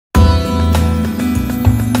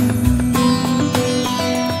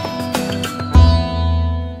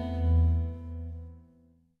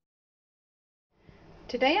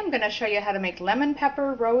Today I'm going to show you how to make lemon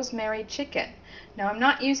pepper rosemary chicken. Now I'm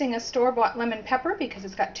not using a store-bought lemon pepper because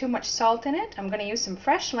it's got too much salt in it. I'm going to use some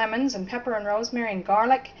fresh lemons and pepper and rosemary and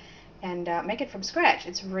garlic and make it from scratch.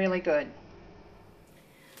 It's really good.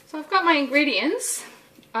 So I've got my ingredients.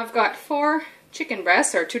 I've got 4 chicken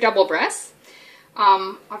breasts or 2 double breasts.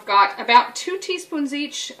 I've got about 2 teaspoons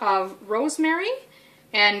each of rosemary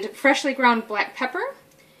and freshly ground black pepper,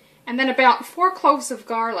 and then about 4 cloves of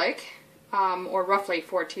garlic, or roughly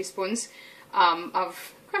 4 teaspoons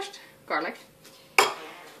of crushed garlic.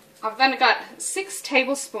 I've then got 6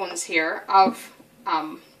 tablespoons here of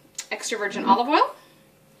extra virgin olive oil.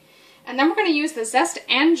 And then we're going to use the zest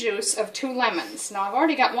and juice of 2 lemons. Now I've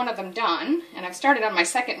already got one of them done, and I've started on my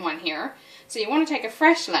second one here. So you want to take a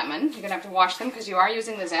fresh lemon. You're going to have to wash them because you are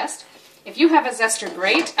using the zest. If you have a zester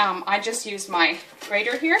grate, I just use my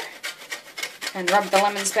grater here and rub the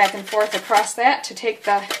lemons back and forth across that to take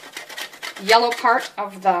the yellow part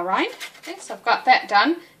of the rind. Okay, so I've got that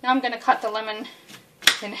done. Now I'm going to cut the lemon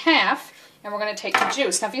in half, and we're going to take the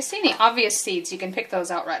juice. Now if you see any obvious seeds, you can pick those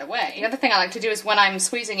out right away. The other thing I like to do is when I'm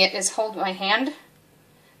squeezing it is hold my hand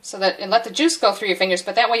so that, and let the juice go through your fingers,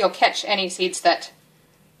 but that way you'll catch any seeds that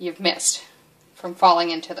you've missed from falling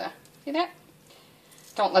into the, see that?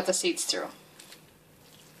 Don't let the seeds through.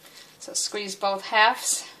 So squeeze both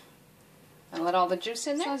halves and let all the juice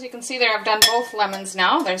in there. So as you can see there, I've done both lemons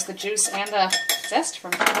now. There's the juice and the zest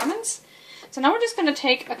from 2 lemons. So now we're just going to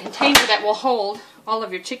take a container that will hold all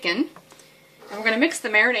of your chicken, and we're going to mix the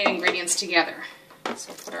marinade ingredients together.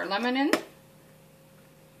 So put our lemon in,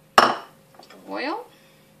 the oil,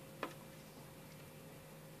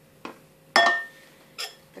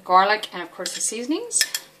 the garlic, and of course the seasonings,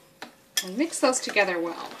 and mix those together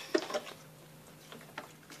well.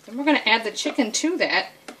 Then we're going to add the chicken to that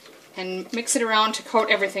and mix it around to coat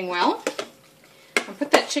everything well, and put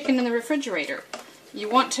that chicken in the refrigerator. You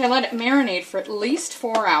want to let it marinate for at least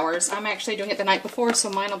 4 hours. I'm actually doing it the night before, so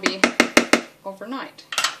mine will be overnight.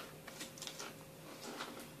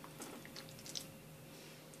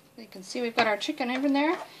 You can see we've got our chicken in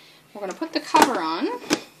there. We're going to put the cover on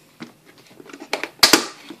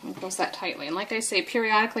and close that tightly. And like I say,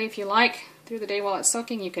 periodically, if you like, through the day while it's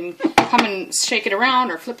soaking, you can come and shake it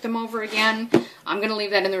around or flip them over again. I'm going to leave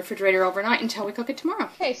that in the refrigerator overnight until we cook it tomorrow.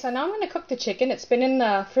 Okay, so now I'm going to cook the chicken. It's been in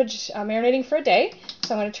the fridge marinating for a day.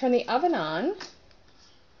 So I'm going to turn the oven on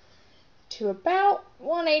to about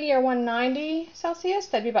 180 or 190 Celsius.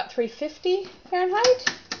 That'd be about 350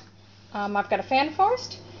 Fahrenheit. I've got a fan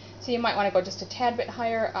forced, so you might want to go just a tad bit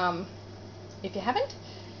higher if you haven't.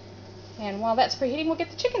 And while that's preheating, we'll get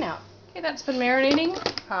the chicken out. Okay, that's been marinating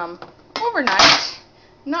overnight.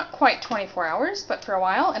 Not quite 24 hours, but for a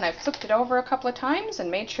while, and I've flipped it over a couple of times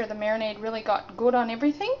and made sure the marinade really got good on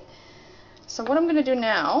everything. So what I'm going to do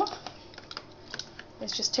now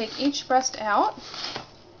is just take each breast out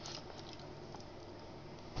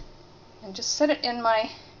and just set it in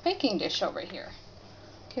my baking dish over here.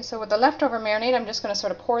 Okay, so with the leftover marinade, I'm just going to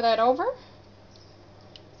sort of pour that over.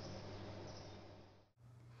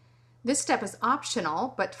 This step is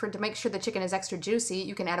optional, but to make sure the chicken is extra juicy,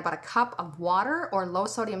 you can add about a cup of water or low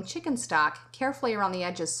sodium chicken stock carefully around the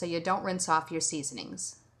edges so you don't rinse off your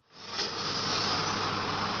seasonings.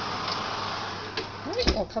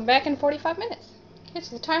 Alright, we'll come back in 45 minutes. Okay,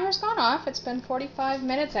 so the timer's gone off. It's been 45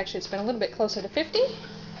 minutes. Actually, it's been a little bit closer to 50.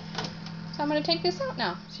 So I'm going to take this out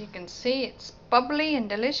now. So you can see it's bubbly and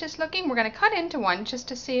delicious looking. We're going to cut into one just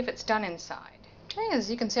to see if it's done inside. Okay, as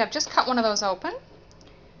you can see, I've just cut one of those open.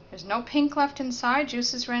 There's no pink left inside,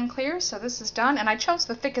 juices ran clear, so this is done. And I chose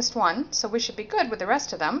the thickest one, so we should be good with the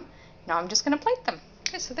rest of them. Now I'm just going to plate them.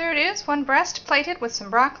 Okay, so there it is, one breast plated with some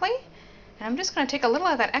broccoli. And I'm just going to take a little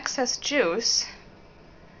of that excess juice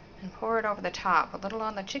and pour it over the top. A little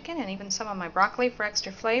on the chicken and even some on my broccoli for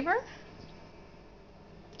extra flavor.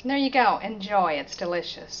 And there you go, enjoy, it's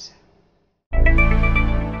delicious.